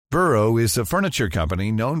Burrow is a furniture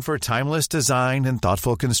company known for timeless design and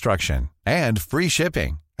thoughtful construction, and free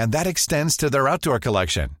shipping, and that extends to their outdoor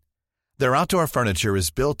collection. Their outdoor furniture is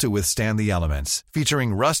built to withstand the elements,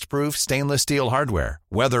 featuring rust-proof stainless steel hardware,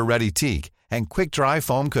 weather-ready teak, and quick-dry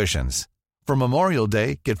foam cushions. For Memorial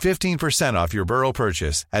Day, get 15% off your Burrow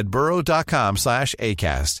purchase at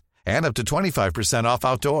burrow.com/ACAST, and up to 25% off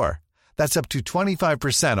outdoor. That's up to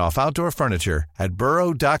 25% off outdoor furniture at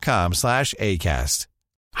burrow.com/ACAST.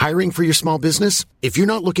 Hiring for your small business? If you're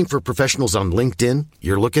not looking for professionals on LinkedIn,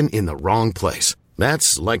 you're looking in the wrong place.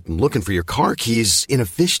 That's like looking for your car keys in a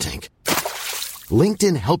fish tank.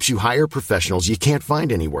 LinkedIn helps you hire professionals you can't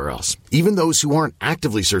find anywhere else, even those who aren't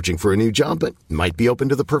actively searching for a new job but might be open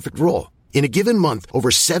to the perfect role. In a given month, over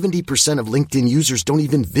 70% of LinkedIn users don't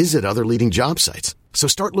even visit other leading job sites. So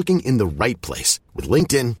start looking in the right place. With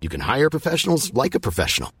LinkedIn, you can hire professionals like a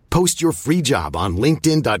professional. Post your free job on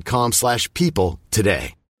linkedin.com/people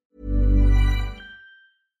today.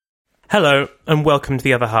 Hello, and welcome to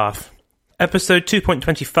The Other Half. Episode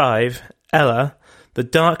 2.25, Ella, The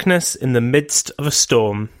Darkness in the Midst of a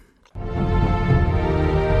Storm.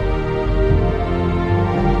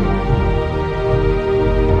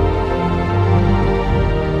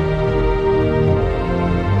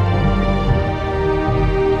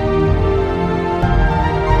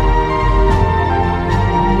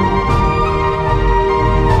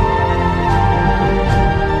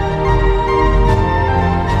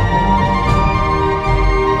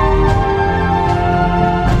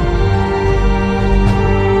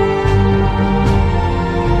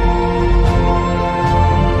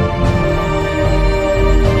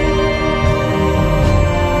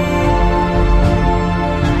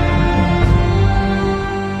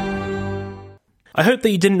 I hope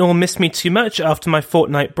that you didn't all miss me too much after my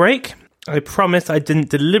fortnight break. I promise I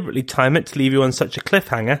didn't deliberately time it to leave you on such a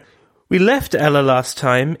cliffhanger. We left Ella last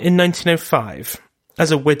time in 1905,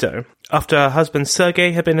 as a widow, after her husband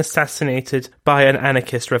Sergei had been assassinated by an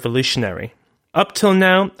anarchist revolutionary. Up till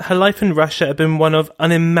now, her life in Russia had been one of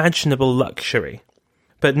unimaginable luxury.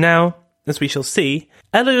 But now, as we shall see,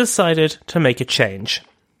 Ella decided to make a change.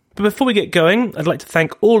 But before we get going, I'd like to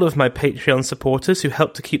thank all of my Patreon supporters who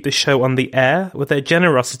helped to keep the show on the air with their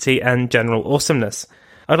generosity and general awesomeness.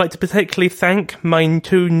 I'd like to particularly thank my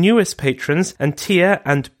two newest patrons, Antia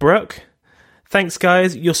and Brooke. Thanks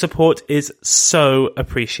guys, your support is so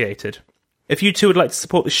appreciated. If you too would like to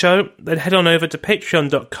support the show, then head on over to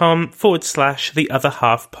patreon.com/The Other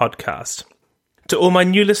Half Podcast. To all my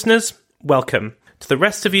new listeners, welcome. To the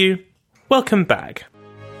rest of you, welcome back.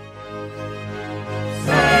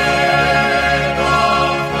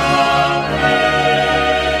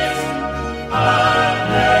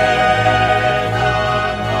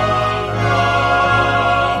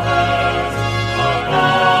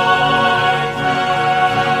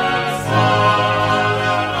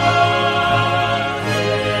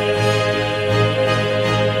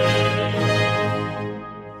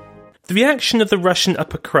 The reaction of the Russian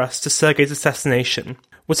upper crust to Sergei's assassination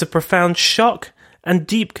was a profound shock and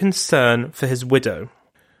deep concern for his widow.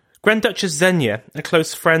 Grand Duchess Xenia, a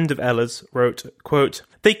close friend of Ella's, wrote, quote,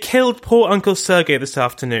 "They killed poor Uncle Sergei this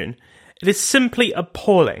afternoon. It is simply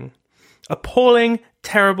appalling. Appalling,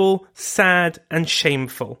 terrible, sad, and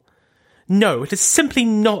shameful. No, it is simply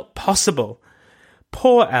not possible.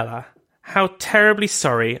 Poor Ella. How terribly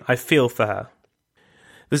sorry I feel for her."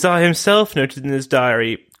 The Tsar himself noted in his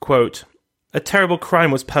diary, quote, "A terrible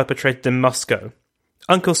crime was perpetrated in Moscow.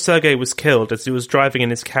 Uncle Sergei was killed as he was driving in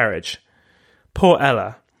his carriage. Poor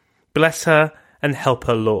Ella. Bless her and help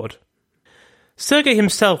her Lord." Sergei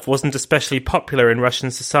himself wasn't especially popular in Russian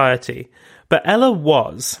society, but Ella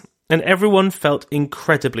was, and everyone felt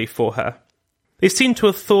incredibly for her. They seemed to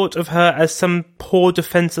have thought of her as some poor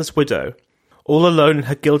defenseless widow, all alone in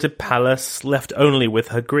her gilded palace, left only with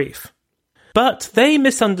her grief. But they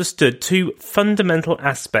misunderstood two fundamental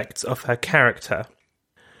aspects of her character: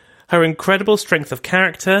 her incredible strength of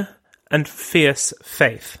character and fierce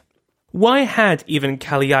faith. Why had Ivan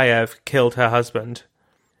Kalyaev killed her husband?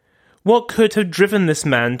 What could have driven this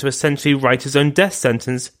man to essentially write his own death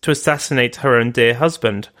sentence to assassinate her own dear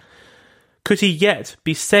husband? Could he yet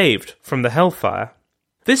be saved from the hellfire?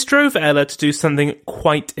 This drove Ella to do something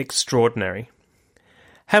quite extraordinary.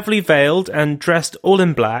 Heavily veiled and dressed all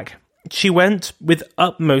in black, she went, with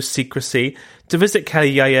utmost secrecy, to visit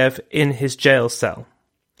Kalyaev in his jail cell.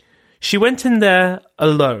 She went in there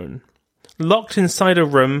alone, locked inside a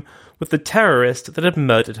room with the terrorist that had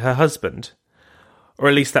murdered her husband. Or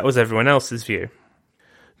at least that was everyone else's view.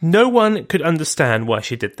 No one could understand why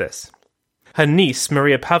she did this. Her niece,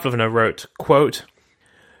 Maria Pavlovna, wrote, quote,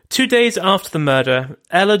 2 days after the murder,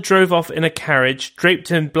 Ella drove off in a carriage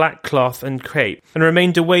draped in black cloth and crape and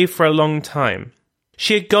remained away for a long time.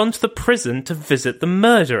 She had gone to the prison to visit the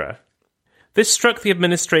murderer. This struck the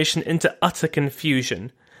administration into utter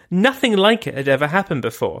confusion. Nothing like it had ever happened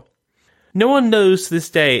before. No one knows to this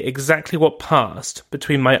day exactly what passed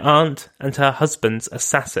between my aunt and her husband's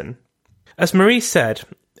assassin. As Marie said,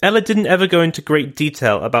 Ella didn't ever go into great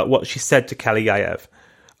detail about what she said to Kaliaev,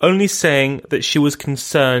 only saying that she was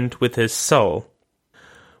concerned with his soul.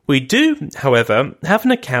 We do, however, have an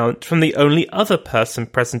account from the only other person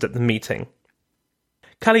present at the meeting.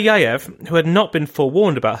 Kaliaev, who had not been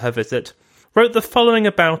forewarned about her visit, wrote the following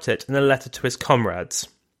about it in a letter to his comrades.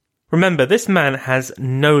 Remember, this man has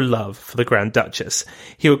no love for the Grand Duchess.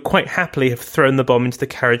 He would quite happily have thrown the bomb into the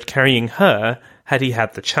carriage carrying her had he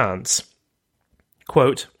had the chance.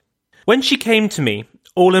 Quote, "When she came to me,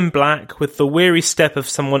 all in black, with the weary step of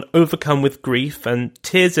someone overcome with grief and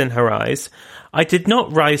tears in her eyes, I did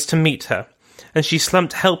not rise to meet her, and she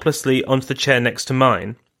slumped helplessly onto the chair next to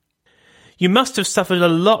mine. 'You must have suffered a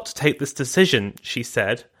lot to take this decision,' she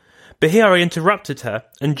said. But here I interrupted her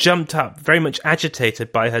and jumped up, very much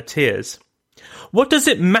agitated by her tears. 'What does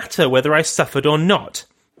it matter whether I suffered or not?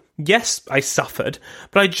 Yes, I suffered,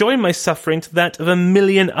 but I join my suffering to that of a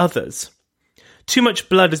million others. Too much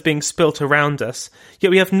blood is being spilt around us, yet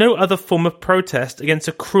we have no other form of protest against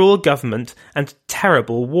a cruel government and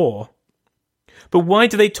terrible war. But why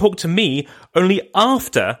do they talk to me only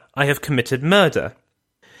after I have committed murder?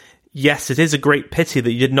 Yes, it is a great pity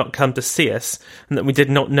that you did not come to see us, and that we did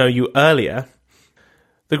not know you earlier.'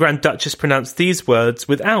 The Grand Duchess pronounced these words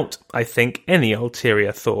without, I think, any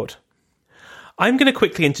ulterior thought. I'm going to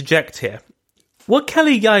quickly interject here. What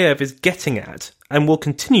Kaliaev is getting at, and will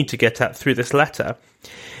continue to get at through this letter,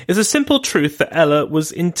 is a simple truth that Ella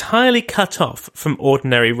was entirely cut off from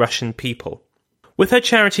ordinary Russian people. With her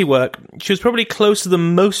charity work, she was probably closer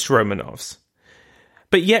than most Romanovs.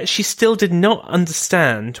 But yet she still did not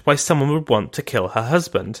understand why someone would want to kill her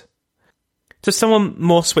husband. To someone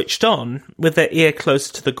more switched on, with their ear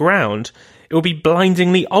closer to the ground, it would be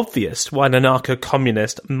blindingly obvious why an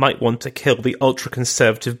anarcho-communist might want to kill the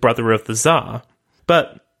ultra-conservative brother of the Tsar.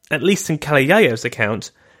 But, at least in Kaliaev's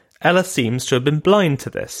account, Ella seems to have been blind to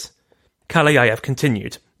this. Kaliaev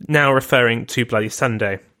continued, now referring to Bloody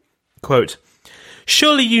Sunday. Quote,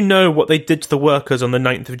 "Surely you know what they did to the workers on the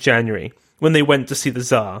 9th of January, when they went to see the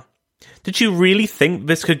Tsar. Did you really think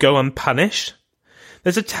this could go unpunished?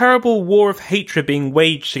 There's a terrible war of hatred being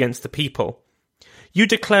waged against the people. You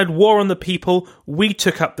declared war on the people, we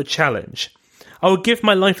took up the challenge. I will give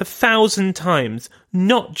my life 1,000 times,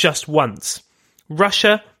 not just once.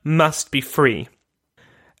 Russia must be free."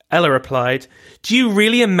 Ella replied, "Do you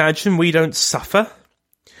really imagine we don't suffer?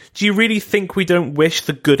 Do you really think we don't wish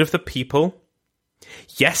the good of the people?"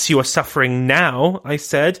 "Yes, you are suffering now," I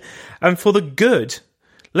said, "and for the good.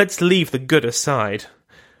 Let's leave the good aside."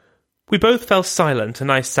 We both fell silent,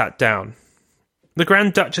 and I sat down. The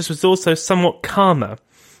Grand Duchess was also somewhat calmer,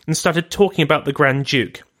 and started talking about the Grand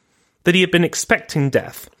Duke, that he had been expecting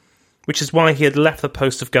death, which is why he had left the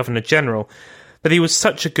post of Governor-General, that he was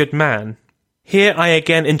such a good man. Here I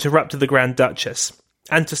again interrupted the Grand Duchess,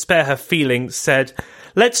 and to spare her feelings, said,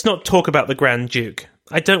 "Let's not talk about the Grand Duke.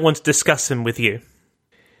 I don't want to discuss him with you."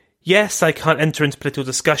 "Yes, I can't enter into political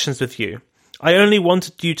discussions with you. I only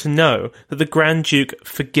wanted you to know that the Grand Duke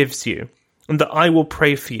forgives you, and that I will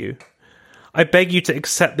pray for you. I beg you to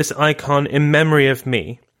accept this icon in memory of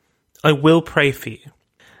me. I will pray for you."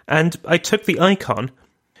 And I took the icon.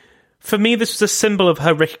 For me, this was a symbol of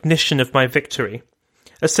her recognition of my victory,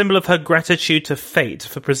 a symbol of her gratitude to fate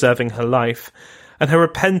for preserving her life, and her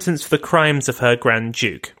repentance for the crimes of her Grand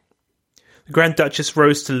Duke. The Grand Duchess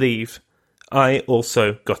rose to leave. I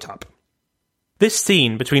also got up. This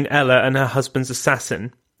scene between Ella and her husband's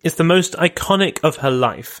assassin is the most iconic of her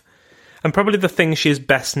life, and probably the thing she is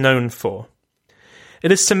best known for.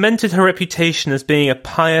 It has cemented her reputation as being a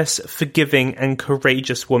pious, forgiving, and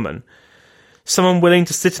courageous woman, someone willing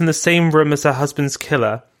to sit in the same room as her husband's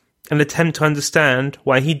killer and attempt to understand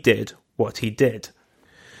why he did what he did.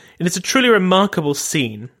 It is a truly remarkable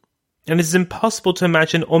scene, and it is impossible to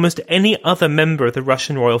imagine almost any other member of the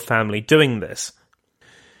Russian royal family doing this.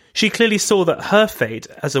 She clearly saw that her fate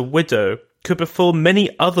as a widow could befall many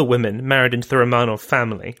other women married into the Romanov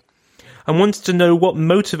family, and wanted to know what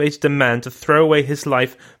motivated a man to throw away his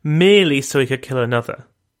life merely so he could kill another.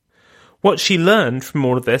 What she learned from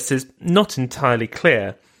all of this is not entirely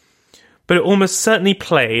clear, but it almost certainly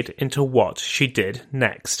played into what she did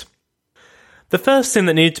next. The first thing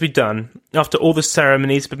that needed to be done, after all the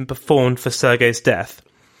ceremonies had been performed for Sergei's death,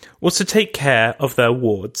 was to take care of their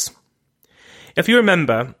wards. If you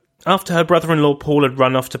remember, After her brother-in-law Paul had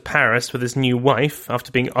run off to Paris with his new wife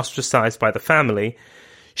after being ostracized by the family,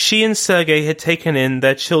 she and Sergei had taken in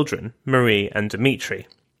their children, Marie and Dmitri.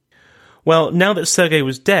 Well, now that Sergei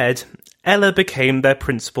was dead, Ella became their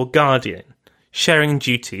principal guardian, sharing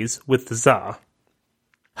duties with the Tsar.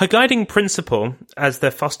 Her guiding principle, as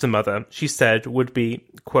their foster mother, she said, would be,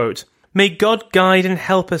 quote, "May God guide and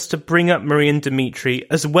help us to bring up Marie and Dmitri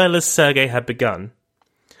as well as Sergei had begun.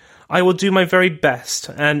 I will do my very best,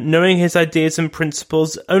 and knowing his ideas and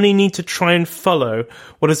principles, only need to try and follow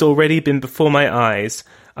what has already been before my eyes,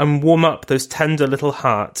 and warm up those tender little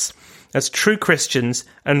hearts, as true Christians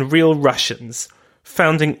and real Russians,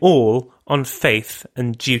 founding all on faith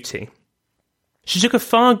and duty." She took a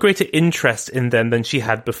far greater interest in them than she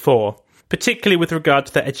had before, particularly with regard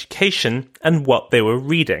to their education and what they were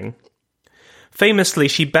reading. Famously,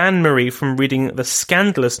 she banned Marie from reading the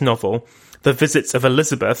scandalous novel The Visits of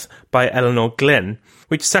Elizabeth by Eleanor Glyn,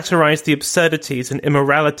 which satirised the absurdities and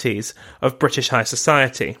immoralities of British high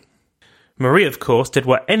society. Marie, of course, did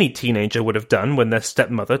what any teenager would have done when their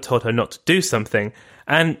stepmother told her not to do something,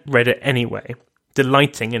 and read it anyway,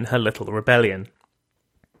 delighting in her little rebellion.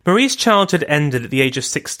 Marie's childhood ended at the age of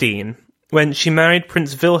 16, when she married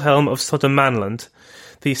Prince Wilhelm of Södermanland,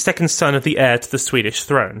 the second son of the heir to the Swedish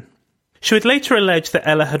throne. She would later allege that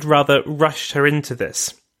Ella had rather rushed her into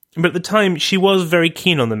this, but at the time she was very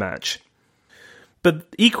keen on the match. But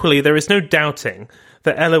equally, there is no doubting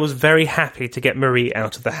that Ella was very happy to get Marie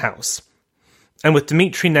out of the house. And with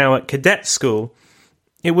Dmitri now at cadet school,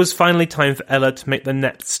 it was finally time for Ella to make the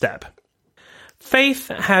next step. Faith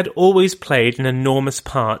had always played an enormous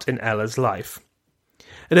part in Ella's life.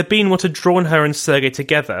 It had been what had drawn her and Sergei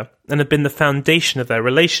together, and had been the foundation of their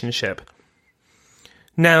relationship.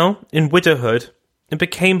 Now, in widowhood, it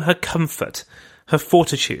became her comfort, her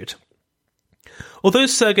fortitude. Although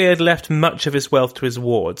Sergei had left much of his wealth to his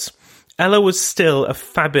wards, Ella was still a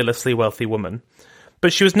fabulously wealthy woman,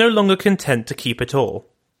 but she was no longer content to keep it all.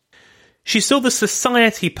 She saw the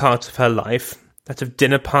society part of her life, that of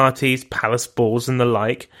dinner parties, palace balls and the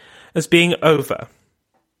like, as being over.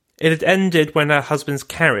 It had ended when her husband's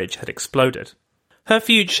carriage had exploded. Her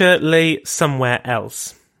future lay somewhere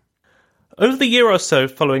else. Over the year or so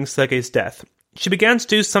following Sergei's death, she began to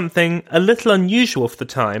do something a little unusual for the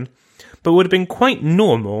time, but would have been quite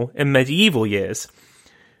normal in medieval years.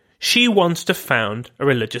 She wanted to found a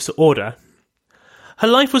religious order. Her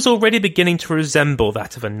life was already beginning to resemble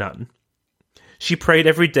that of a nun. She prayed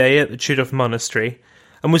every day at the Chudov monastery,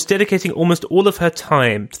 and was dedicating almost all of her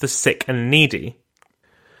time to the sick and needy.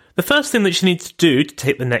 The first thing that she needed to do to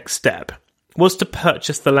take the next step was to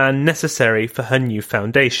purchase the land necessary for her new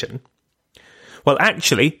foundation. Well,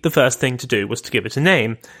 actually, the first thing to do was to give it a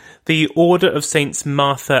name, the Order of Saints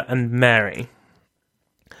Martha and Mary.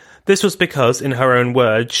 This was because, in her own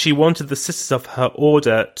words, she wanted the sisters of her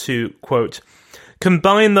order to, quote,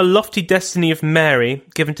 "combine the lofty destiny of Mary,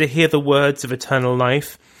 given to hear the words of eternal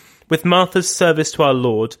life, with Martha's service to our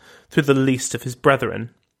Lord through the least of his brethren."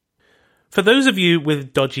 For those of you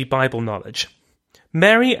with dodgy Bible knowledge,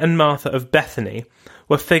 Mary and Martha of Bethany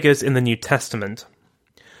were figures in the New Testament.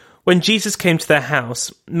 When Jesus came to their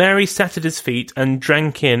house, Mary sat at his feet and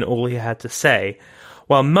drank in all he had to say,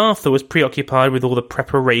 while Martha was preoccupied with all the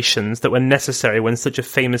preparations that were necessary when such a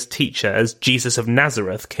famous teacher as Jesus of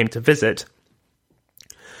Nazareth came to visit.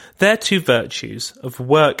 Their two virtues of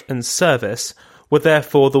work and service were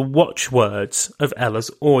therefore the watchwords of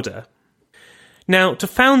Ella's order. Now, to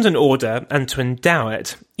found an order and to endow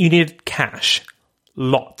it, you needed cash.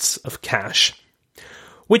 Lots of cash.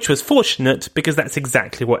 Which was fortunate because that's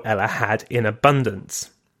exactly what Ella had in abundance.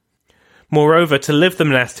 Moreover, to live the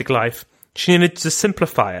monastic life, she needed to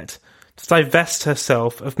simplify it, to divest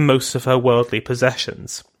herself of most of her worldly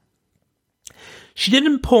possessions. She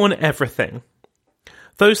didn't pawn everything.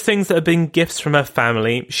 Those things that had been gifts from her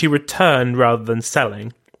family, she returned rather than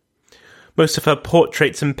selling. Most of her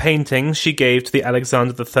portraits and paintings she gave to the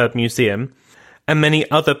Alexander III Museum, and many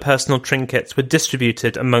other personal trinkets were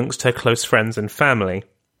distributed amongst her close friends and family.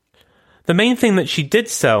 The main thing that she did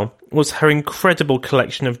sell was her incredible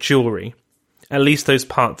collection of jewellery, at least those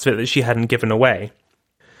parts of it that she hadn't given away.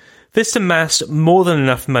 This amassed more than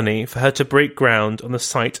enough money for her to break ground on the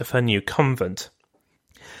site of her new convent.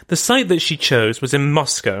 The site that she chose was in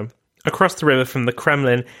Moscow, across the river from the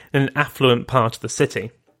Kremlin in an affluent part of the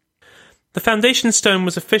city. The foundation stone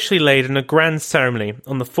was officially laid in a grand ceremony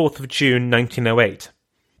on the 4th of June 1908.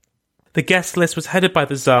 The guest list was headed by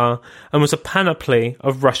the Tsar and was a panoply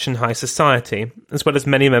of Russian high society, as well as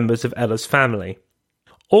many members of Ella's family.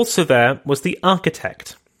 Also there was the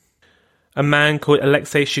architect, a man called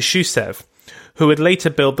Alexei Shishushev, who would later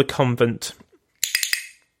build the convent.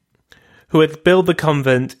 who had built the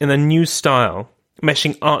convent in a new style,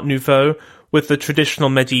 meshing Art Nouveau with the traditional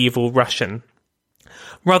medieval Russian.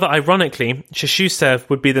 Rather ironically, Shchusev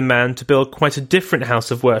would be the man to build quite a different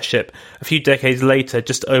house of worship a few decades later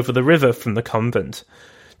just over the river from the convent,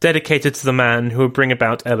 dedicated to the man who would bring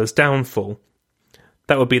about Ella's downfall.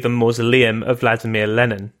 That would be the mausoleum of Vladimir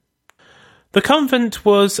Lenin. The convent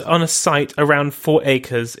was on a site around 4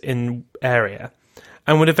 acres in area,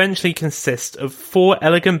 and would eventually consist of 4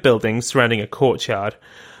 elegant buildings surrounding a courtyard,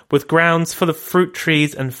 with grounds full of fruit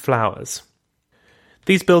trees and flowers.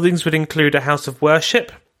 These buildings would include a house of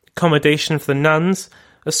worship, accommodation for the nuns,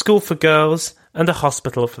 a school for girls, and a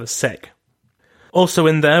hospital for the sick. Also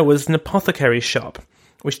in there was an apothecary shop,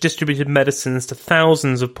 which distributed medicines to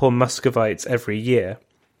thousands of poor Muscovites every year.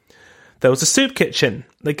 There was a soup kitchen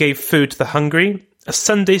that gave food to the hungry, a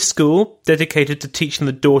Sunday school dedicated to teaching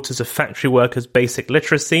the daughters of factory workers basic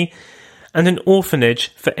literacy, and an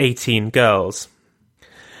orphanage for 18 girls.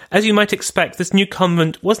 As you might expect, this new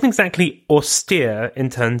convent wasn't exactly austere in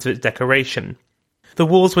terms of its decoration. The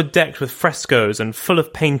walls were decked with frescoes and full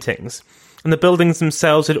of paintings, and the buildings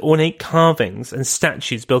themselves had ornate carvings and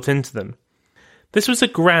statues built into them. This was a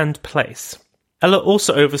grand place. Ella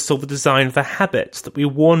also oversaw the design of the habits that were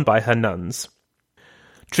worn by her nuns.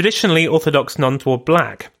 Traditionally, Orthodox nuns wore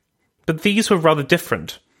black, but these were rather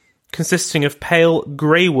different, consisting of pale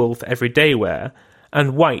grey wool for everyday wear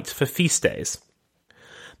and white for feast days.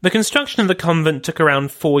 The construction of the convent took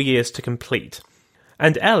around 4 years to complete,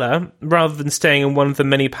 and Ella, rather than staying in one of the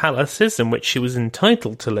many palaces in which she was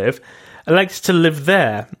entitled to live, elected to live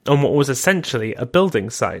there on what was essentially a building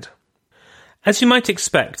site. As you might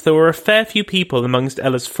expect, there were a fair few people amongst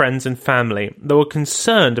Ella's friends and family that were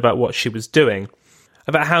concerned about what she was doing,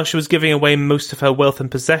 about how she was giving away most of her wealth and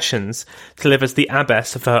possessions to live as the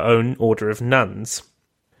abbess of her own order of nuns.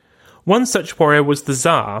 One such warrior was the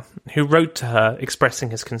Tsar, who wrote to her expressing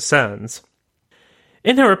his concerns.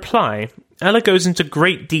 In her reply, Ella goes into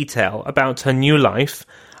great detail about her new life,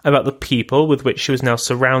 about the people with which she was now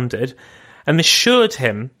surrounded, and assured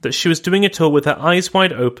him that she was doing it all with her eyes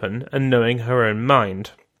wide open and knowing her own mind.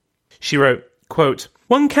 She wrote, quote,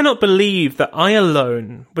 "One cannot believe that I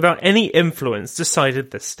alone, without any influence, decided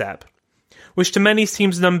this step, which to many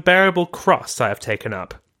seems an unbearable cross I have taken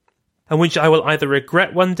up, and which I will either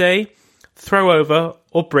regret one day, throw over,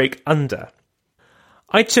 or break under.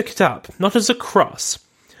 I took it up, not as a cross,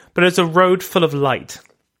 but as a road full of light.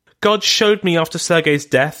 God showed me after Sergei's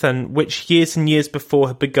death, and which years and years before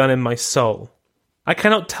had begun in my soul. I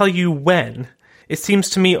cannot tell you when. It seems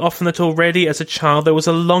to me often that already as a child there was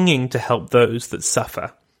a longing to help those that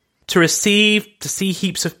suffer. To receive, to see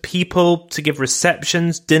heaps of people, to give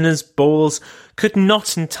receptions, dinners, balls, could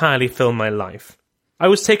not entirely fill my life. I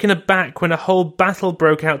was taken aback when a whole battle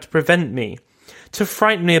broke out to prevent me, to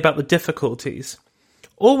frighten me about the difficulties,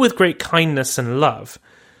 all with great kindness and love,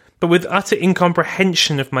 but with utter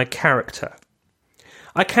incomprehension of my character.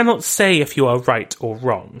 I cannot say if you are right or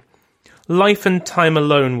wrong. Life and time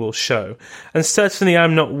alone will show, and certainly I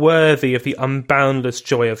am not worthy of the unboundless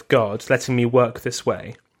joy of God letting me work this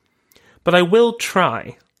way. But I will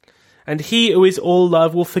try, and He who is all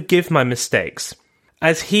love will forgive my mistakes,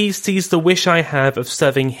 as He sees the wish I have of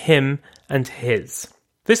serving Him and His."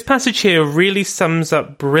 This passage here really sums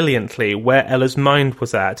up brilliantly where Ella's mind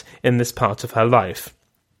was at in this part of her life.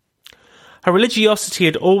 Her religiosity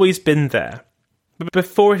had always been there, but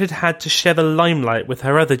before it had had to share the limelight with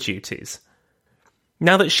her other duties.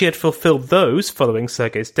 Now that she had fulfilled those following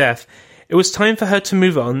Sergei's death, it was time for her to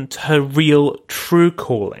move on to her real, true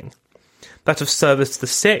calling, that of service to the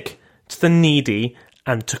sick, to the needy,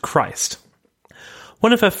 and to Christ.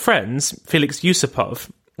 One of her friends, Felix Yusupov,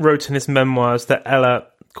 wrote in his memoirs that Ella,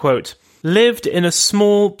 quote, "lived in a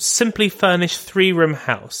small, simply furnished 3-room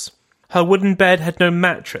house. Her wooden bed had no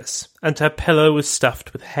mattress, and her pillow was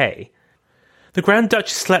stuffed with hay. The Grand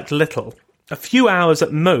Duchess slept little, a few hours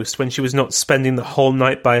at most when she was not spending the whole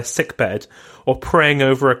night by a sickbed or praying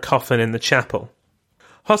over a coffin in the chapel.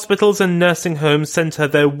 Hospitals and nursing homes sent her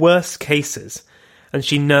their worst cases, and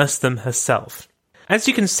she nursed them herself. As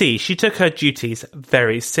you can see, she took her duties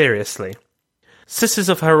very seriously. Sisters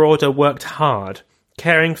of her order worked hard,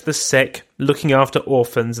 caring for the sick, looking after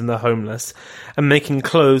orphans and the homeless, and making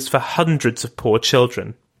clothes for hundreds of poor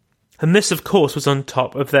children. And this, of course, was on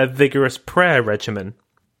top of their vigorous prayer regimen.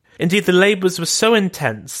 Indeed, the labours were so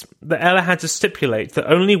intense that Ella had to stipulate that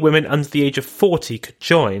only women under the age of 40 could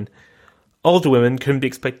join. Older women couldn't be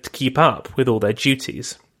expected to keep up with all their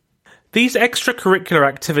duties. These extracurricular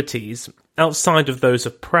activities, outside of those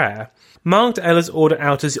of prayer, marked Ella's order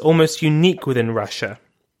out as almost unique within Russia.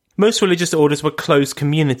 Most religious orders were closed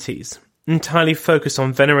communities, entirely focused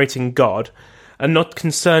on venerating God and not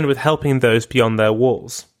concerned with helping those beyond their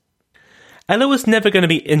walls. Ella was never going to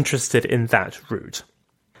be interested in that route.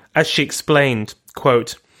 As she explained,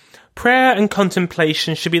 quote, "Prayer and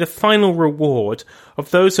contemplation should be the final reward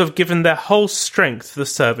of those who have given their whole strength to the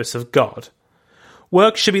service of God.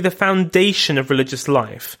 Work should be the foundation of religious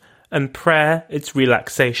life, and prayer its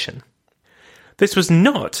relaxation." This was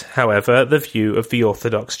not, however, the view of the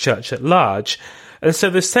Orthodox Church at large, and so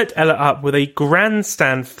this set Ella up with a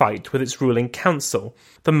grandstand fight with its ruling council,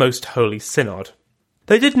 the Most Holy Synod.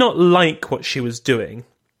 They did not like what she was doing.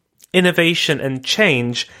 Innovation and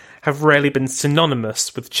change have rarely been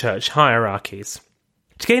synonymous with church hierarchies.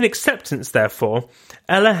 To gain acceptance, therefore,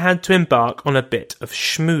 Ella had to embark on a bit of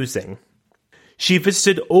schmoozing. She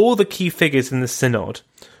visited all the key figures in the synod,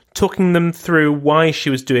 talking them through why she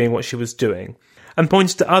was doing what she was doing, and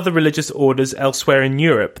pointed to other religious orders elsewhere in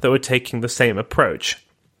Europe that were taking the same approach.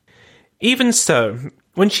 Even so,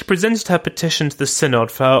 when she presented her petition to the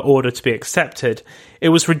synod for her order to be accepted, it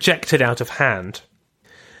was rejected out of hand.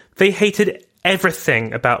 They hated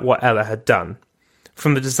everything about what Ella had done,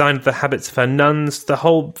 from the design of the habits of her nuns to the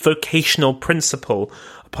whole vocational principle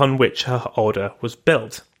upon which her order was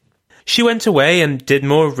built. She went away and did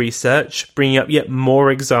more research, bringing up yet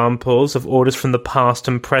more examples of orders from the past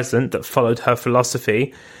and present that followed her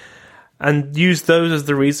philosophy, and used those as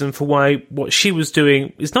the reason for why what she was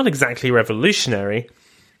doing is not exactly revolutionary.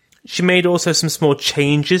 She made also some small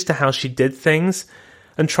changes to how she did things,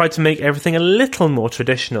 and tried to make everything a little more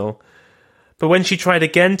traditional. But when she tried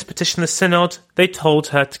again to petition the synod, they told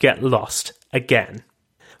her to get lost again.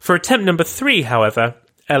 For attempt number 3, however,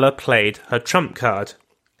 Ella played her trump card.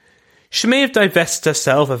 She may have divested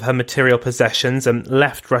herself of her material possessions and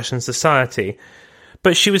left Russian society,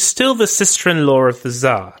 but she was still the sister-in-law of the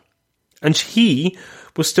Tsar, and he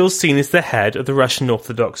was still seen as the head of the Russian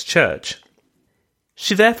Orthodox Church.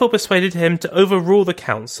 She therefore persuaded him to overrule the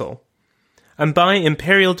council, and by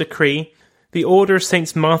imperial decree, the Order of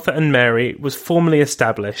Saints Martha and Mary was formally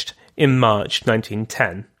established in March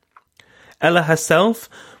 1910. Ella herself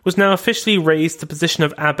was now officially raised to the position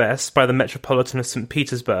of abbess by the Metropolitan of St.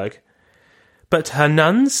 Petersburg, but to her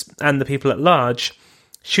nuns, and the people at large,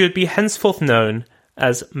 she would be henceforth known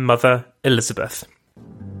as Mother Elizabeth.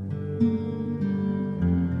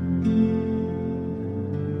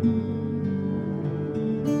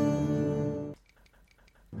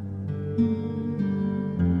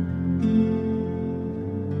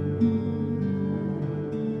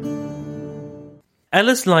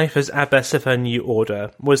 Ella's life as abbess of her new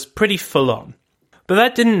order was pretty full-on, but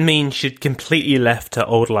that didn't mean she'd completely left her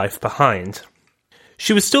old life behind.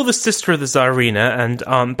 She was still the sister of the Tsarina and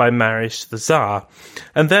aunt by marriage to the Tsar,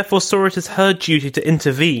 and therefore saw it as her duty to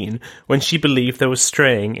intervene when she believed they were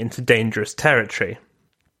straying into dangerous territory.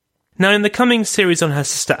 Now, in the coming series on her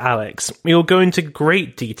sister Alex, we will go into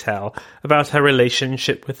great detail about her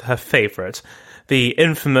relationship with her favourite, the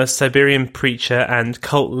infamous Siberian preacher and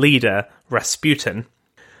cult leader Rasputin.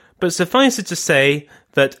 But suffice it to say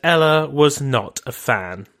that Ella was not a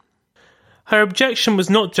fan. Her objection was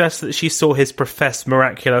not just that she saw his professed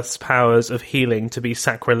miraculous powers of healing to be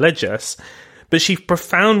sacrilegious, but she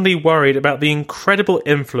profoundly worried about the incredible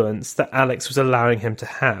influence that Alex was allowing him to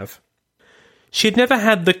have. She had never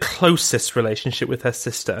had the closest relationship with her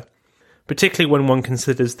sister, particularly when one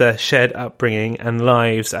considers their shared upbringing and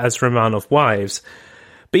lives as Romanov wives,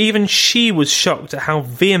 but even she was shocked at how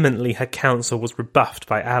vehemently her counsel was rebuffed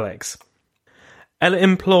by Alex. Ella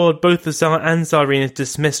implored both the Tsar and Tsarina to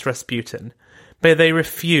dismiss Rasputin, but they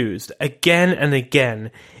refused again and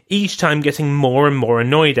again, each time getting more and more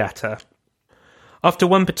annoyed at her. After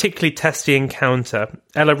one particularly testy encounter,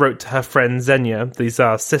 Ella wrote to her friend Xenia, the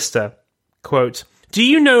Tsar's sister, quote, "Do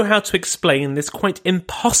you know how to explain this quite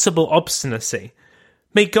impossible obstinacy?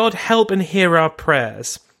 May God help and hear our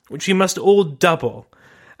prayers, which we must all double,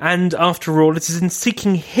 and after all it is in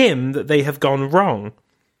seeking him that they have gone wrong.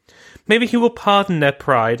 Maybe he will pardon their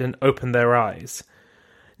pride and open their eyes.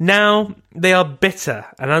 Now they are bitter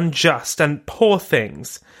and unjust and poor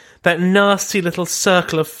things, that nasty little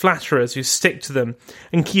circle of flatterers who stick to them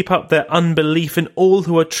and keep up their unbelief in all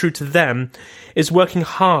who are true to them is working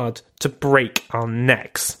hard to break our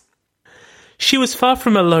necks." She was far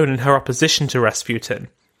from alone in her opposition to Rasputin,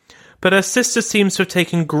 but her sister seems to have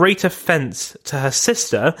taken great offence to her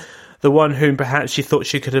sister, the one whom perhaps she thought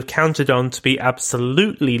she could have counted on to be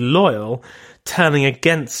absolutely loyal, turning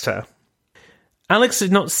against her. Alex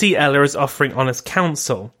did not see Ella as offering honest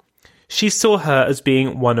counsel. She saw her as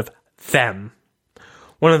being one of them,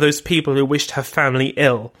 one of those people who wished her family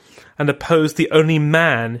ill and opposed the only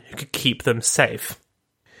man who could keep them safe.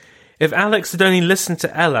 If Alex had only listened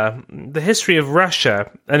to Ella, the history of Russia,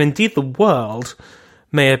 and indeed the world,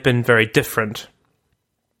 may have been very different.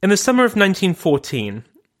 In the summer of 1914,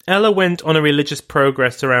 Ella went on a religious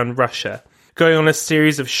progress around Russia, going on a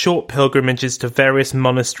series of short pilgrimages to various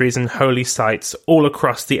monasteries and holy sites all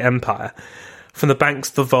across the empire, from the banks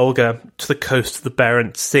of the Volga to the coast of the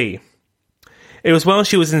Barents Sea. It was while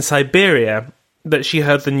she was in Siberia that she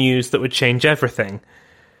heard the news that would change everything.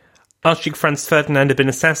 Archduke Franz Ferdinand had been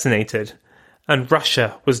assassinated, and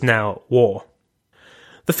Russia was now at war.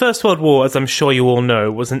 The First World War, as I'm sure you all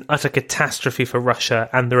know, was an utter catastrophe for Russia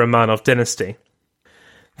and the Romanov dynasty.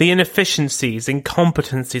 The inefficiencies,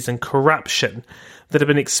 incompetencies and corruption that had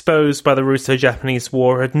been exposed by the Russo-Japanese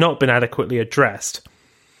War had not been adequately addressed.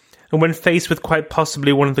 And when faced with quite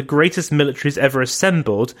possibly one of the greatest militaries ever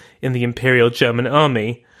assembled in the Imperial German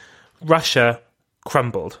Army, Russia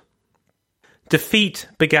crumbled. Defeat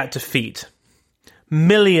begat defeat.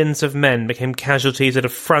 Millions of men became casualties at a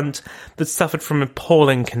front that suffered from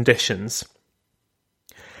appalling conditions.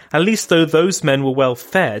 At least though those men were well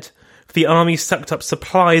fed, the army sucked up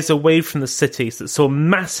supplies away from the cities that saw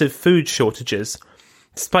massive food shortages,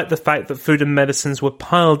 despite the fact that food and medicines were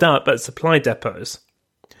piled up at supply depots.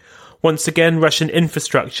 Once again, Russian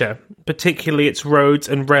infrastructure, particularly its roads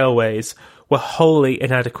and railways, were wholly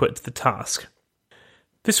inadequate to the task.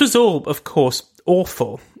 This was all, of course,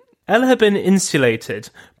 awful. Ella had been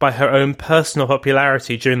insulated by her own personal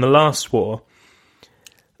popularity during the last war.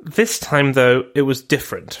 This time, though, it was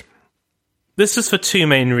different. This was for two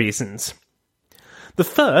main reasons. The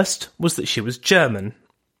first was that she was German.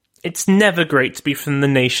 It's never great to be from the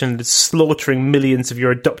nation that's slaughtering millions of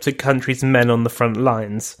your adopted country's men on the front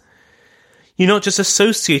lines. You're not just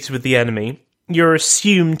associated with the enemy, you're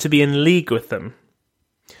assumed to be in league with them.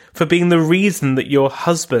 For being the reason that your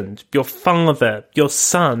husband, your father, your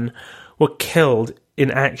son were killed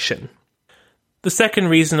in action. The second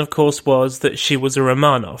reason, of course, was that she was a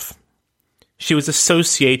Romanov. She was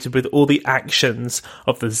associated with all the actions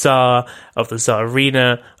of the Tsar, of the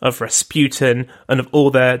Tsarina, of Rasputin, and of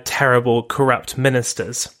all their terrible, corrupt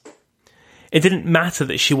ministers. It didn't matter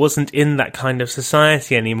that she wasn't in that kind of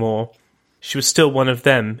society anymore. She was still one of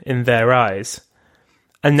them in their eyes.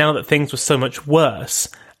 And now that things were so much worse,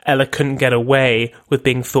 Ella couldn't get away with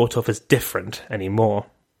being thought of as different anymore.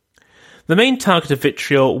 The main target of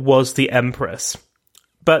vitriol was the Empress.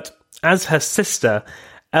 But, as her sister,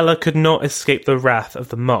 Ella could not escape the wrath of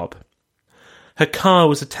the mob. Her car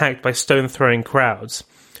was attacked by stone-throwing crowds.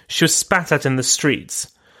 She was spat at in the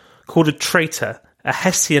streets, called a traitor, a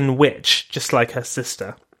Hessian witch, just like her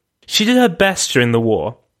sister. She did her best during the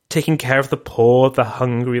war, taking care of the poor, the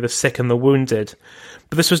hungry, the sick and the wounded,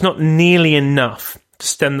 but this was not nearly enough to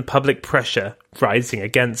stem the public pressure rising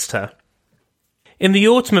against her. In the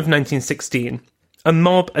autumn of 1916, a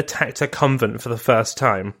mob attacked her convent for the first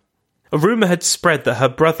time. A rumour had spread that her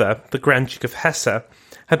brother, the Grand Duke of Hesse,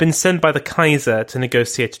 had been sent by the Kaiser to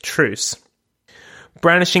negotiate a truce.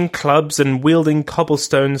 Brandishing clubs and wielding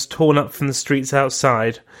cobblestones torn up from the streets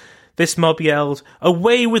outside, this mob yelled,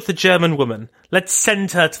 "Away with the German woman! Let's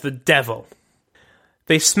send her to the devil!"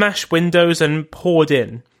 They smashed windows and poured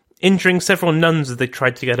in, injuring several nuns as they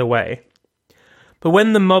tried to get away. But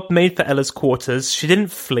when the mob made for Ella's quarters, she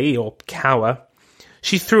didn't flee or cower.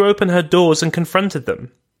 She threw open her doors and confronted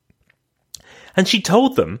them. And she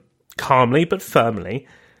told them, calmly but firmly,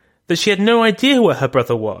 that she had no idea where her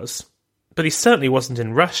brother was, but he certainly wasn't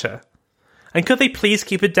in Russia. And could they please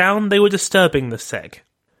keep it down? They were disturbing the seg.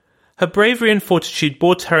 Her bravery and fortitude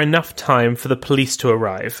bought her enough time for the police to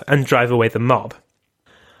arrive and drive away the mob.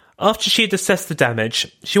 After she had assessed the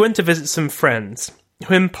damage, she went to visit some friends,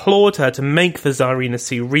 who implored her to make the Tsarina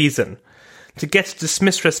see reason, to get to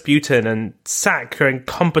dismiss Rasputin and sack her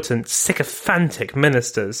incompetent, sycophantic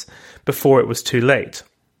ministers before it was too late.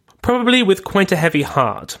 Probably with quite a heavy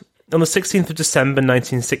heart, on the 16th of December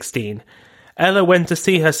 1916, Ella went to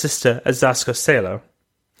see her sister at Tsarskoye Selo.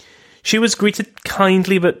 She was greeted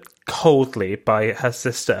kindly but coldly by her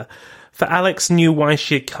sister, for Alex knew why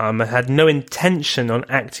she had come and had no intention on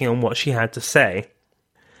acting on what she had to say.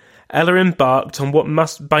 Ella embarked on what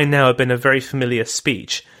must by now have been a very familiar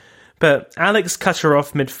speech, but Alex cut her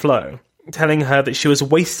off mid-flow, telling her that she was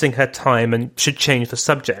wasting her time and should change the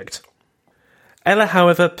subject. Ella,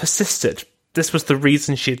 however, persisted. This was the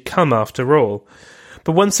reason she had come after all.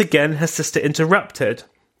 But once again her sister interrupted,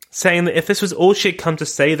 saying that if this was all she had come to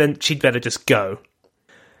say, then she'd better just go.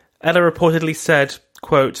 Ella reportedly said,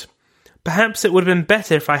 quote, "Perhaps it would have been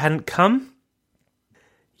better if I hadn't come?"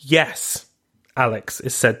 "Yes," Alex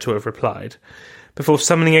is said to have replied, before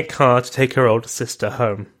summoning a car to take her older sister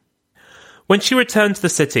home. When she returned to the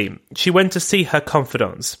city, she went to see her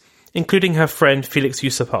confidants, including her friend Felix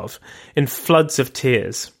Yusupov, in floods of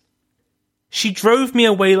tears. "She drove me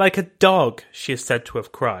away like a dog," she is said to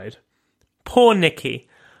have cried. Poor Nikki.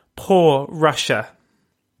 Poor Russia.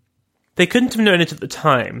 They couldn't have known it at the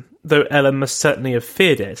time, though Ella must certainly have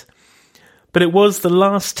feared it. But it was the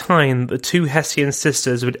last time the two Hessian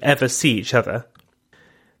sisters would ever see each other.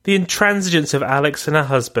 The intransigence of Alex and her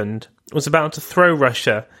husband was about to throw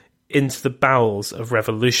Russia into the bowels of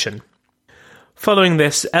revolution. Following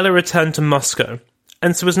this, Ella returned to Moscow,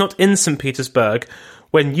 and so was not in St. Petersburg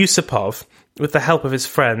when Yusupov, with the help of his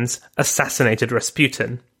friends, assassinated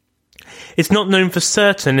Rasputin. It's not known for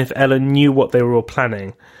certain if Ella knew what they were all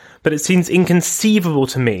planning, but it seems inconceivable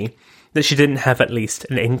to me that she didn't have at least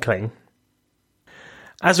an inkling.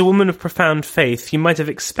 As a woman of profound faith, you might have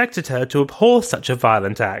expected her to abhor such a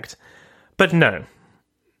violent act, but no.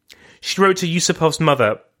 She wrote to Yusupov's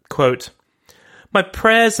mother, quote, "My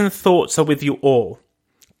prayers and thoughts are with you all.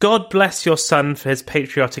 God bless your son for his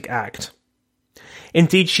patriotic act."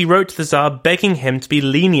 Indeed, she wrote to the Tsar begging him to be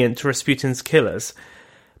lenient to Rasputin's killers,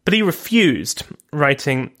 but he refused,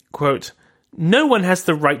 writing, quote, "No one has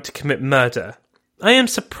the right to commit murder. I am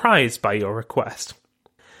surprised by your request."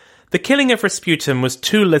 The killing of Rasputin was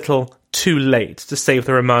too little, too late to save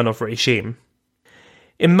the Romanov regime.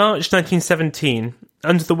 In March 1917,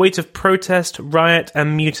 under the weight of protest, riot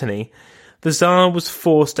and mutiny, the Tsar was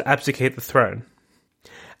forced to abdicate the throne.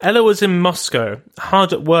 Ella was in Moscow,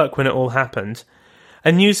 hard at work when it all happened,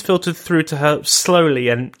 and news filtered through to her slowly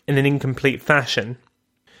and in an incomplete fashion.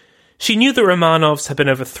 She knew the Romanovs had been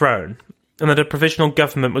overthrown, and that a provisional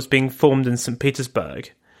government was being formed in St.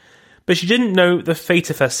 Petersburg, but she didn't know the fate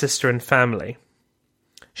of her sister and family.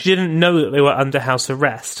 She didn't know that they were under house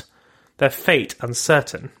arrest, their fate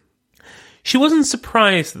uncertain. She wasn't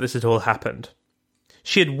surprised that this had all happened.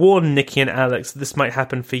 She had warned Nikki and Alex that this might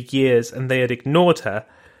happen for years and they had ignored her,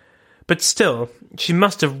 but still, she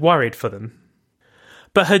must have worried for them.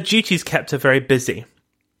 But her duties kept her very busy.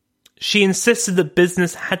 She insisted that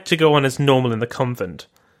business had to go on as normal in the convent.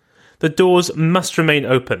 The doors must remain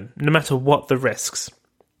open, no matter what the risks.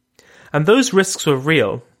 And those risks were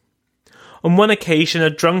real. On one occasion, a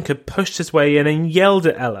drunkard pushed his way in and yelled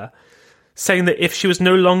at Ella, saying that if she was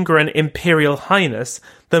no longer an imperial highness,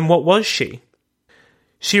 then what was she?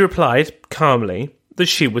 She replied, calmly, that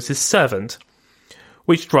she was his servant,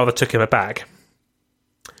 which rather took him aback.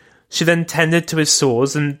 She then tended to his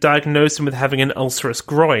sores and diagnosed him with having an ulcerous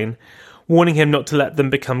groin, warning him not to let them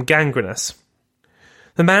become gangrenous.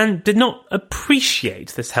 The man did not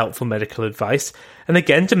appreciate this helpful medical advice and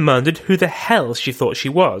again demanded who the hell she thought she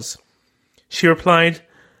was. She replied,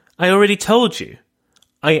 "I already told you.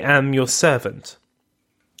 I am your servant."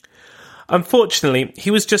 Unfortunately,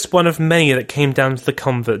 he was just one of many that came down to the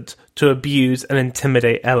convent to abuse and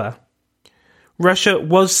intimidate Ella. Russia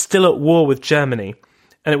was still at war with Germany,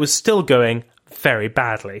 and it was still going very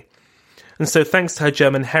badly. And so thanks to her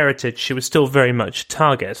German heritage, she was still very much a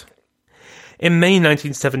target. In May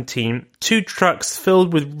 1917, 2 trucks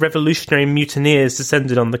filled with revolutionary mutineers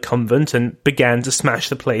descended on the convent and began to smash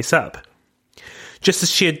the place up. Just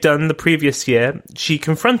as she had done the previous year, she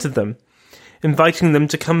confronted them, inviting them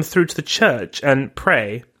to come through to the church and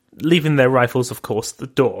pray, leaving their rifles, of course, at the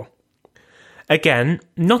door. Again,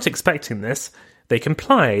 not expecting this, they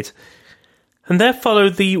complied, and there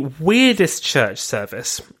followed the weirdest church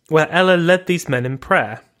service, where Ella led these men in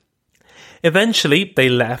prayer. Eventually, they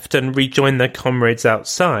left and rejoined their comrades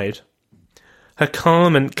outside. Her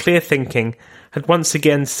calm and clear thinking had once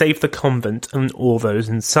again saved the convent and all those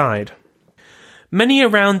inside. Many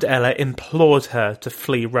around Ella implored her to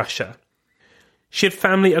flee Russia. She had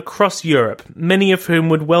family across Europe, many of whom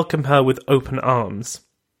would welcome her with open arms.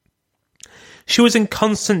 She was in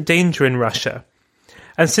constant danger in Russia,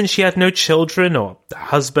 and since she had no children or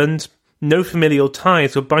husband, no familial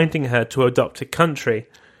ties were binding her to her adopted country.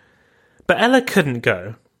 But Ella couldn't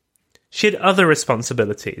go. She had other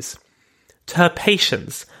responsibilities. To her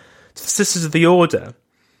patients, to the Sisters of the Order,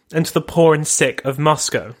 and to the poor and sick of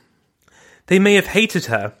Moscow. They may have hated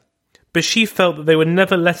her, but she felt that they would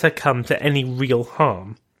never let her come to any real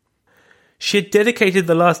harm. She had dedicated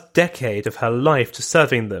the last decade of her life to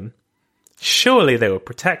serving them. Surely they would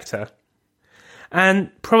protect her.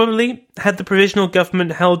 And probably, had the provisional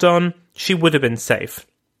government held on, she would have been safe.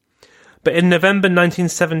 But in November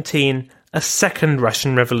 1917, a second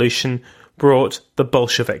Russian revolution brought the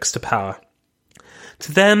Bolsheviks to power.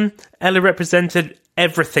 To them, Ella represented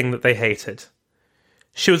everything that they hated.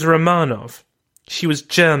 She was a Romanov. She was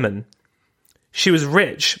German. She was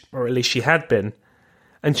rich, or at least she had been,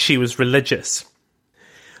 and she was religious.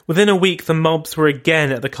 Within a week, the mobs were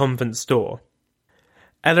again at the convent's door.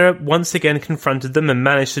 Ella once again confronted them and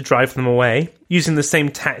managed to drive them away, using the same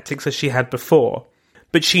tactics as she had before,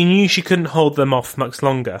 but she knew she couldn't hold them off much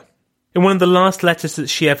longer. In one of the last letters that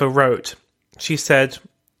she ever wrote, she said,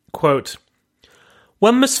 quote,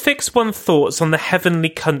 "One must fix one's thoughts on the heavenly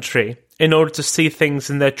country in order to see things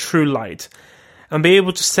in their true light, and be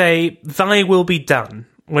able to say, 'Thy will be done,'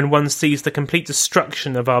 when one sees the complete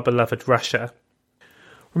destruction of our beloved Russia.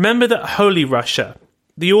 Remember that Holy Russia,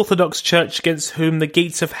 the Orthodox Church against whom the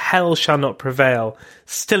gates of hell shall not prevail,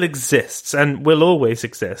 still exists and will always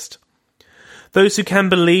exist. Those who can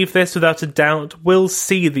believe this without a doubt will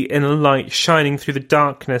see the inner light shining through the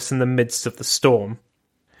darkness in the midst of the storm.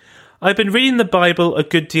 I've been reading the Bible a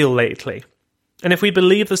good deal lately, and if we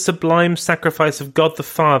believe the sublime sacrifice of God the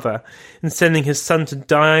Father in sending his Son to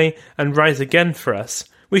die and rise again for us,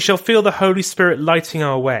 we shall feel the Holy Spirit lighting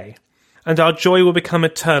our way, and our joy will become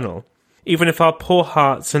eternal, even if our poor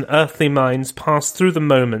hearts and earthly minds pass through the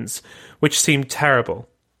moments which seem terrible.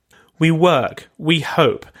 We work, we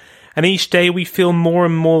hope, and each day we feel more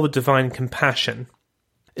and more the divine compassion.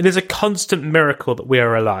 It is a constant miracle that we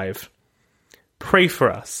are alive. Pray for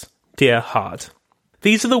us, dear heart."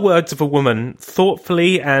 These are the words of a woman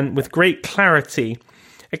thoughtfully and with great clarity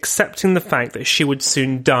accepting the fact that she would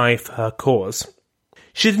soon die for her cause.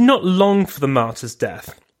 She did not long for the martyr's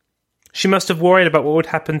death. She must have worried about what would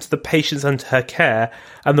happen to the patients under her care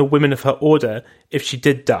and the women of her order if she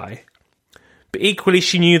did die. But equally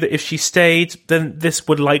she knew that if she stayed, then this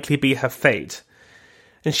would likely be her fate,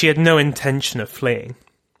 and she had no intention of fleeing.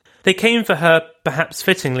 They came for her, perhaps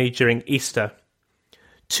fittingly, during Easter.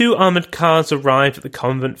 2 armoured cars arrived at the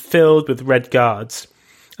convent filled with Red Guards,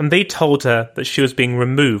 and they told her that she was being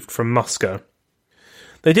removed from Moscow.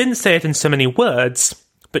 They didn't say it in so many words,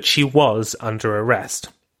 but she was under arrest.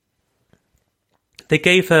 They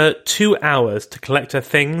gave her 2 hours to collect her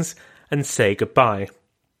things and say goodbye.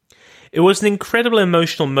 It was an incredible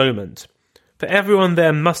emotional moment, for everyone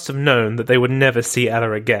there must have known that they would never see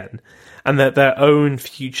Ella again, and that their own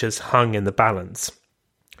futures hung in the balance.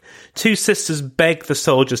 2 sisters begged the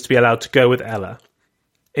soldiers to be allowed to go with Ella,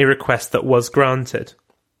 a request that was granted.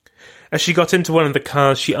 As she got into one of the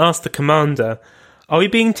cars, she asked the commander, "Are we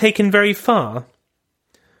being taken very far?"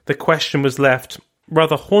 The question was left,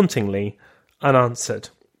 rather hauntingly, unanswered.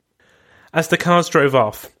 As the cars drove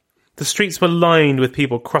off, the streets were lined with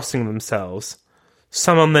people crossing themselves,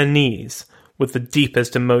 some on their knees, with the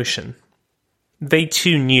deepest emotion. They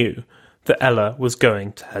too knew that Ella was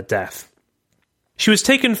going to her death. She was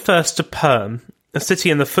taken first to Perm, a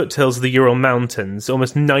city in the foothills of the Ural Mountains,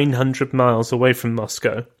 almost 900 miles away from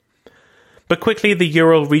Moscow. But quickly the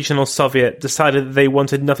Ural Regional Soviet decided that they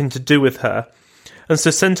wanted nothing to do with her, and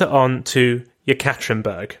so sent her on to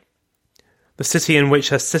Yekaterinburg, the city in which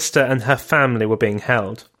her sister and her family were being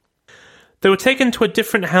held. They were taken to a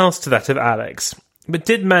different house to that of Alex, but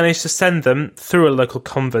did manage to send them, through a local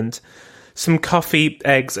convent, some coffee,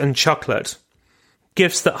 eggs, and chocolate,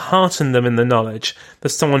 gifts that heartened them in the knowledge that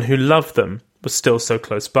someone who loved them was still so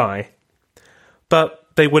close by. But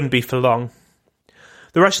they wouldn't be for long.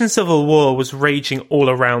 The Russian Civil War was raging all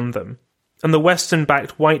around them, and the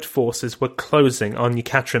Western-backed white forces were closing on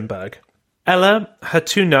Yekaterinburg. Ella, her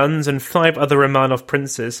 2 nuns, and 5 other Romanov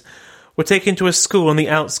princes were taken to a school on the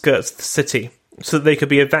outskirts of the city, so that they could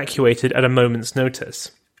be evacuated at a moment's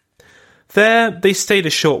notice. There they stayed a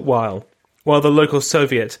short while the local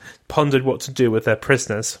Soviet pondered what to do with their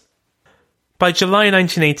prisoners. By July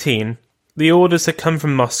 1918, the orders had come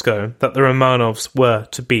from Moscow that the Romanovs were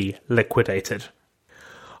to be liquidated.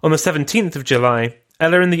 On the 17th of July,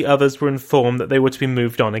 Ella and the others were informed that they were to be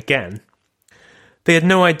moved on again. They had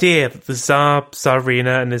no idea that the Tsar,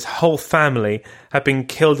 Tsarina, and his whole family had been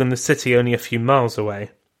killed in the city only a few miles away.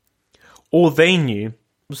 All they knew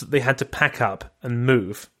was that they had to pack up and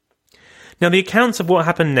move. Now, the accounts of what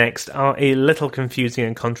happened next are a little confusing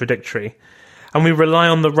and contradictory, and we rely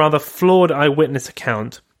on the rather flawed eyewitness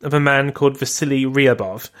account of a man called Vasily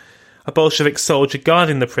Ryabov, a Bolshevik soldier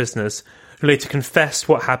guarding the prisoners, who later confessed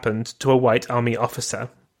what happened to a White Army officer.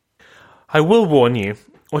 I will warn you,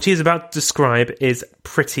 what he is about to describe is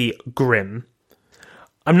pretty grim.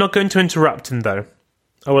 I'm not going to interrupt him, though.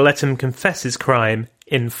 I will let him confess his crime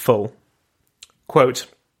in full. Quote,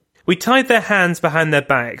 "We tied their hands behind their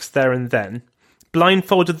backs there and then,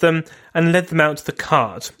 blindfolded them, and led them out to the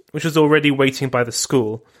cart, which was already waiting by the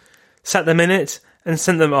school, sat them in it, and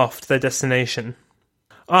sent them off to their destination.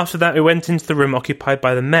 After that we went into the room occupied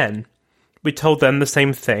by the men. We told them the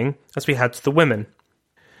same thing as we had to the women.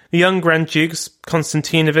 The young Grand Dukes,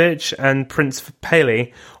 Konstantinovich and Prince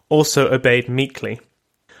Paley, also obeyed meekly.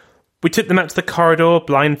 We took them out to the corridor,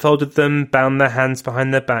 blindfolded them, bound their hands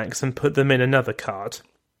behind their backs, and put them in another cart.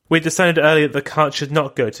 We had decided earlier that the carts should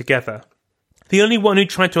not go together. The only one who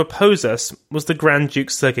tried to oppose us was the Grand Duke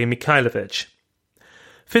Sergei Mikhailovich.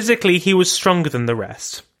 Physically, he was stronger than the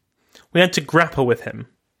rest. We had to grapple with him.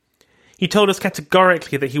 He told us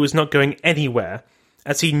categorically that he was not going anywhere,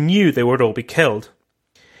 as he knew they would all be killed.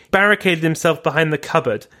 He barricaded himself behind the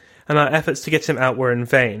cupboard, and our efforts to get him out were in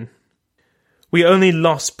vain. We only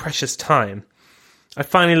lost precious time. I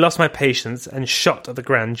finally lost my patience and shot at the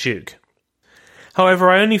Grand Duke. However,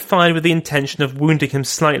 I only fired with the intention of wounding him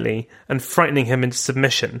slightly and frightening him into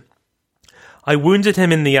submission. I wounded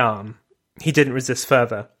him in the arm. He didn't resist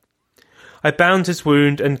further. I bound his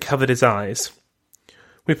wound and covered his eyes.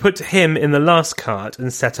 We put him in the last cart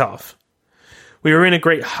and set off. We were in a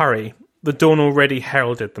great hurry. The dawn already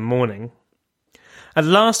heralded the morning. At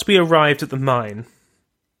last we arrived at the mine.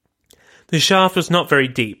 The shaft was not very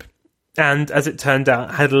deep, and, as it turned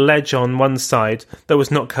out, had a ledge on one side that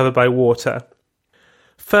was not covered by water.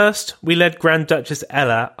 First, we led Grand Duchess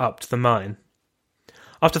Ella up to the mine.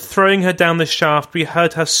 After throwing her down the shaft, we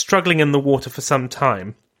heard her struggling in the water for some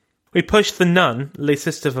time. We pushed the nun, Lay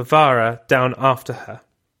Sister Varvara, down after her.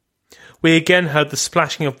 We again heard the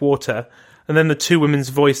splashing of water, and then the two women's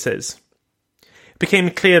voices. It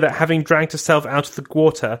became clear that having dragged herself out of the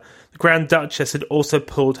water, the Grand Duchess had also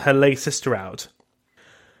pulled her lay sister out.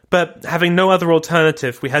 But having no other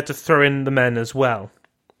alternative, we had to throw in the men as well.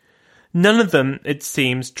 None of them, it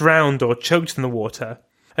seems, drowned or choked in the water,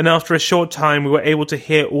 and after a short time we were able to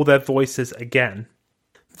hear all their voices again.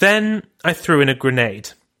 Then I threw in a grenade.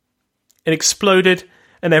 It exploded,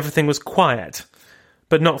 and everything was quiet,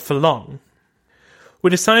 but not for long. We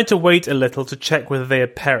decided to wait a little to check whether they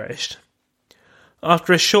had perished.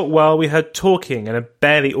 After a short while we heard talking and a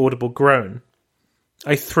barely audible groan.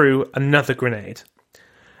 I threw another grenade.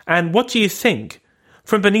 And what do you think?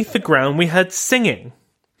 From beneath the ground we heard singing.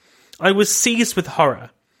 I was seized with horror.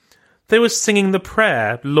 They were singing the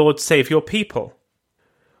prayer, "Lord, save your people."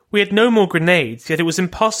 We had no more grenades, yet it was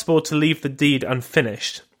impossible to leave the deed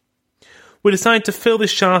unfinished. We decided to fill the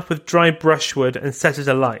shaft with dry brushwood and set it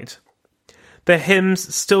alight. Their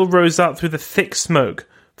hymns still rose up through the thick smoke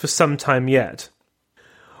for some time yet.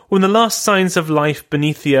 When the last signs of life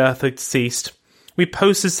beneath the earth had ceased, we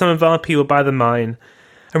posted some of our people by the mine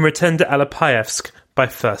and returned to Alapayevsk by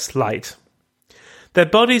first light. Their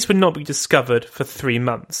bodies would not be discovered for 3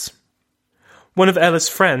 months. One of Ella's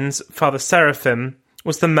friends, Father Seraphim,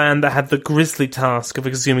 was the man that had the grisly task of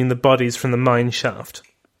exhuming the bodies from the mine shaft.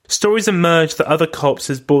 Stories emerged that other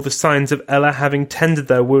corpses bore the signs of Ella having tended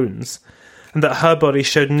their wounds, and that her body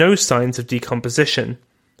showed no signs of decomposition.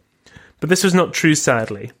 But this was not true,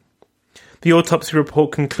 sadly. The autopsy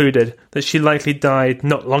report concluded that she likely died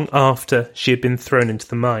not long after she had been thrown into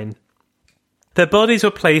the mine. Their bodies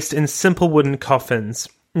were placed in simple wooden coffins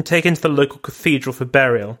and taken to the local cathedral for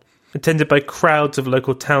burial, attended by crowds of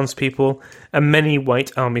local townspeople and many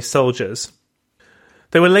White Army soldiers.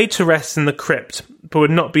 They were laid to rest in the crypt, but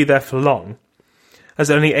would not be there for long, as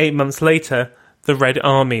only 8 months later, the Red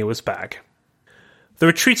Army was back. The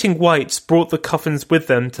retreating Whites brought the coffins with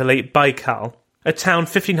them to Lake Baikal, a town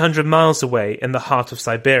 1,500 miles away in the heart of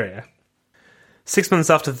Siberia. 6 months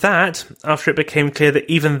after that, after it became clear that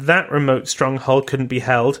even that remote stronghold couldn't be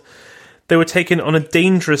held, they were taken on a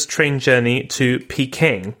dangerous train journey to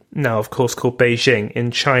Peking, now of course called Beijing, in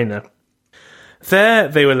China. There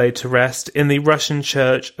they were laid to rest in the Russian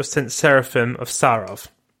church of St. Seraphim of Sarov.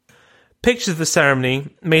 Pictures of the ceremony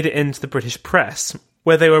made it into the British press,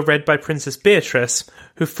 where they were read by Princess Beatrice,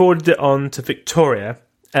 who forwarded it on to Victoria,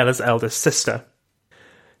 Ella's eldest sister.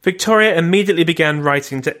 Victoria immediately began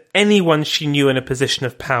writing to anyone she knew in a position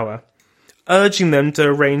of power, urging them to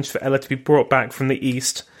arrange for Ella to be brought back from the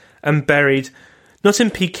east and buried not in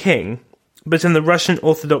Peking, but in the Russian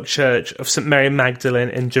Orthodox Church of St. Mary Magdalene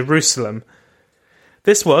in Jerusalem.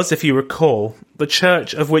 This was, if you recall, the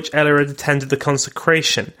church of which Ella had attended the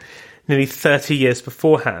consecration nearly 30 years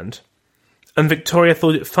beforehand, and Victoria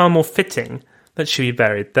thought it far more fitting that she be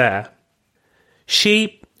buried there.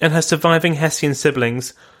 She and her surviving Hessian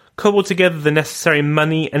siblings cobbled together the necessary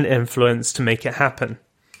money and influence to make it happen,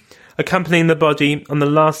 accompanying the body on the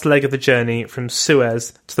last leg of the journey from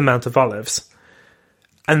Suez to the Mount of Olives.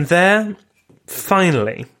 And there,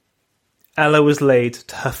 finally, Ella was laid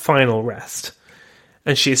to her final rest,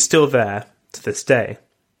 and she is still there to this day.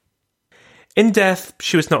 In death,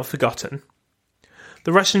 she was not forgotten.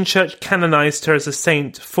 The Russian Church canonized her as a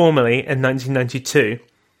saint formally in 1992,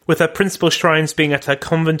 with her principal shrines being at her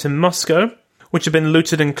convent in Moscow, which had been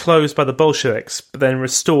looted and closed by the Bolsheviks, but then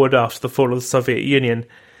restored after the fall of the Soviet Union,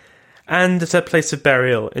 and at her place of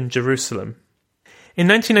burial in Jerusalem. In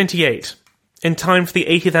 1998, in time for the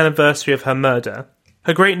 80th anniversary of her murder,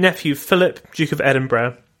 Her great-nephew Philip, Duke of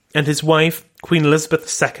Edinburgh, and his wife, Queen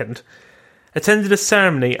Elizabeth II, attended a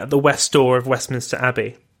ceremony at the west door of Westminster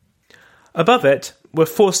Abbey. Above it were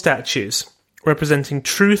 4 statues representing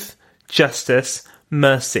truth, justice,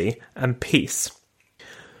 mercy, and peace.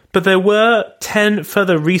 But there were 10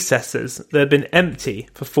 further recesses that had been empty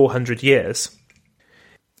for 400 years.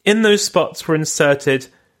 In those spots were inserted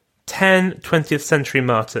 10 20th century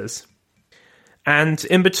martyrs. And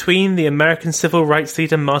in between the American civil rights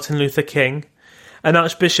leader Martin Luther King and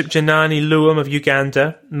Archbishop Janani Luwum of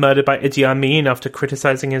Uganda, murdered by Idi Amin after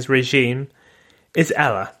criticising his regime, is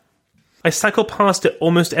Ella. I cycle past it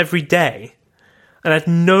almost every day, and I had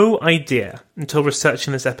no idea until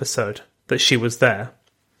researching this episode that she was there.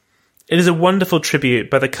 It is a wonderful tribute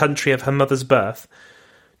by the country of her mother's birth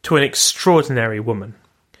to an extraordinary woman.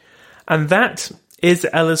 And that is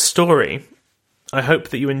Ella's story. I hope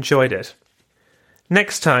that you enjoyed it.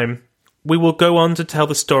 Next time, we will go on to tell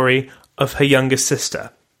the story of her younger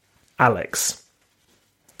sister, Alex,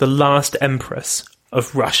 the last empress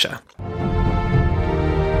of Russia.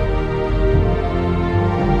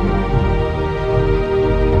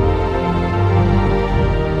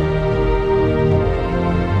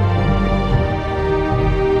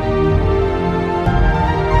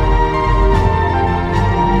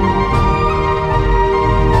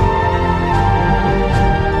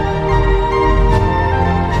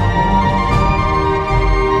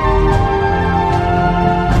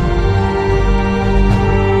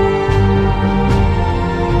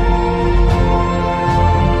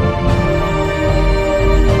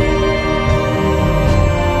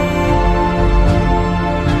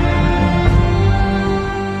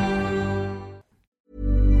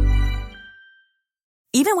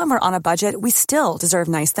 Even when we're on a budget, we still deserve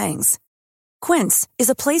nice things. Quince is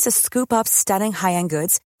a place to scoop up stunning high-end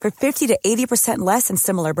goods for 50 to 80% less than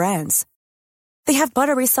similar brands. They have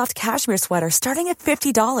buttery soft cashmere sweaters starting at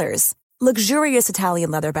 $50, luxurious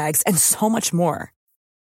Italian leather bags, and so much more.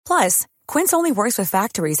 Plus, Quince only works with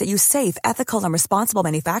factories that use safe, ethical, and responsible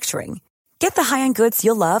manufacturing. Get the high-end goods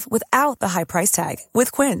you'll love without the high price tag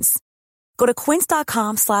with Quince. Go to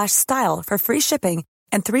quince.com/style for free shipping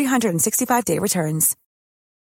and 365-day returns.